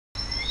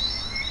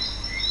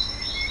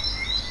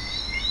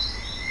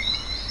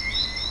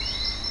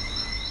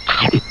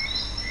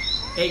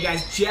Hey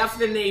guys, Jeff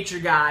the Nature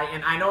Guy,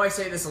 and I know I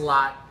say this a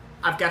lot.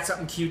 I've got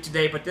something cute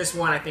today, but this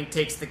one I think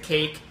takes the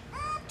cake.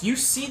 Do you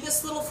see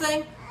this little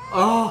thing?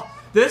 Oh,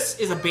 this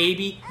is a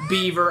baby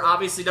beaver.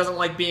 Obviously doesn't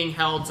like being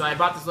held, so I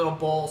bought this little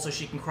bowl so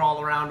she can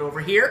crawl around over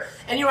here.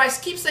 And you know, I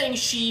keep saying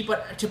she,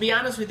 but to be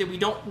honest with you, we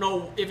don't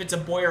know if it's a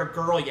boy or a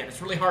girl yet. It's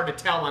really hard to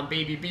tell on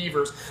baby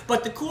beavers.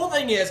 But the cool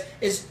thing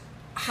is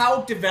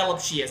how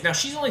developed she is. Now,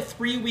 she's only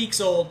 3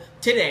 weeks old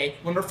today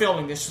when we're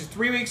filming this. She's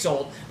 3 weeks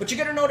old, but you're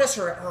going to notice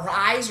her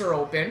eyes are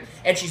open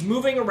and she's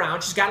moving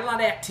around. She's got a lot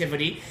of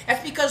activity.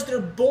 That's because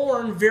they're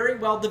born very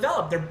well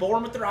developed. They're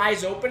born with their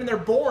eyes open and they're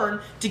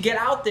born to get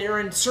out there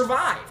and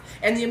survive.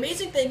 And the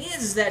amazing thing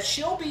is that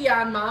she'll be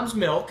on mom's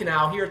milk.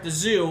 Now, here at the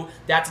zoo,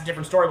 that's a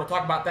different story. We'll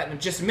talk about that in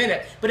just a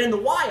minute. But in the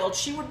wild,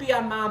 she would be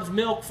on mom's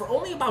milk for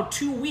only about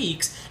 2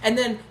 weeks and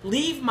then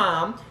leave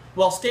mom.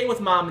 Well, stay with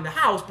mom in the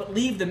house, but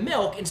leave the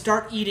milk and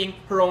start eating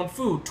her own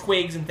food,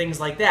 twigs and things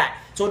like that.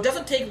 So it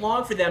doesn't take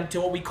long for them to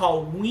what we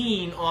call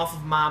wean off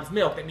of mom's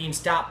milk. That means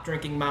stop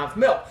drinking mom's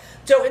milk.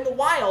 So in the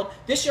wild,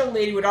 this young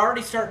lady would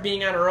already start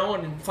being on her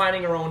own and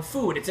finding her own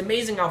food. It's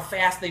amazing how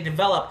fast they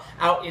develop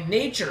out in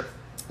nature.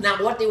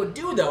 Now, what they would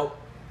do, though,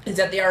 is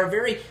that they are a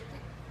very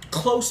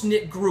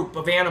close-knit group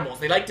of animals.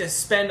 They like to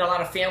spend a lot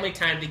of family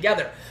time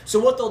together. So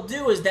what they'll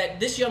do is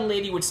that this young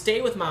lady would stay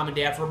with mom and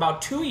dad for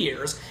about 2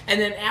 years, and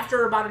then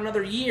after about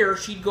another year,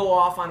 she'd go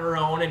off on her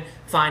own and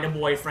find a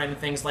boyfriend and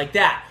things like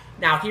that.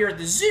 Now, here at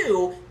the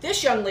zoo,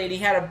 this young lady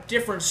had a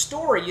different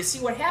story. You see,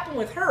 what happened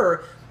with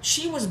her,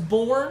 she was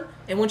born,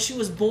 and when she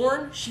was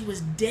born, she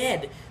was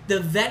dead. The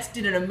vets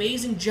did an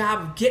amazing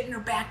job of getting her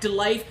back to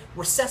life,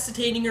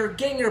 resuscitating her,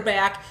 getting her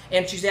back,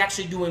 and she's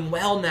actually doing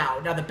well now.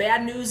 Now, the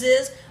bad news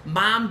is,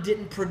 mom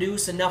didn't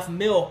produce enough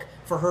milk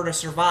for her to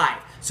survive.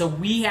 So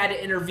we had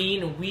to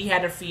intervene and we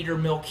had to feed her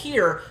milk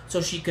here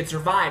so she could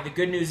survive. The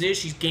good news is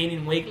she's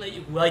gaining weight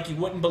like you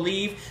wouldn't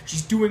believe.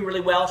 She's doing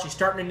really well. She's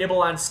starting to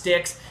nibble on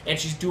sticks and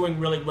she's doing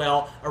really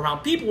well around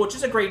people, which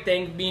is a great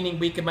thing, meaning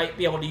we might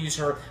be able to use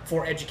her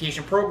for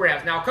education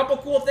programs. Now, a couple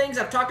cool things.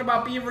 I've talked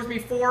about beavers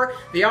before.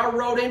 They are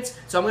rodents,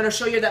 so I'm going to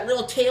show you that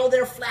little tail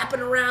there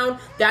flapping around.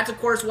 That's, of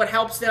course, what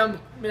helps them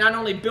not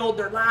only build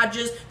their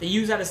lodges, they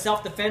use that as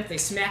self-defense. They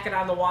smack it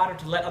on the water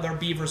to let other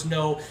beavers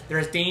know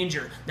there's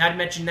danger. Not to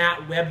mention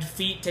that, webbed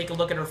feet. Take a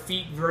look at her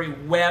feet, very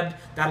webbed.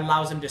 That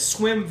allows them to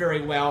swim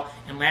very well.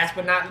 And last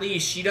but not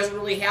least, she doesn't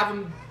really have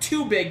them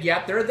too big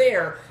yet. They're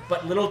there,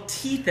 but little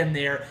teeth in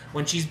there.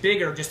 When she's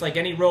bigger, just like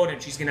any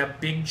rodent, she's going to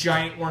have big,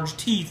 giant orange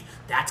teeth.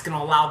 That's going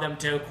to allow them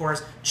to, of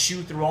course,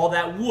 chew through all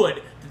that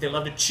wood that they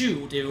love to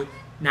chew to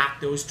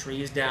knock those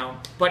trees down.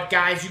 But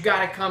guys, you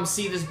gotta come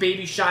see this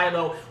baby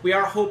Shiloh. We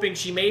are hoping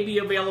she may be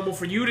available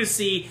for you to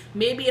see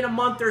maybe in a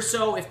month or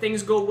so if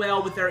things go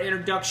well with our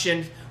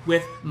introduction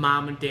with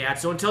mom and dad.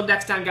 So until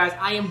next time, guys,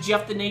 I am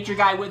Jeff the Nature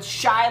Guy with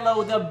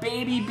Shiloh, the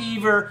baby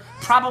beaver,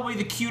 probably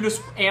the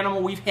cutest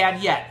animal we've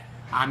had yet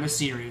on the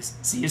series.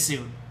 See you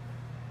soon.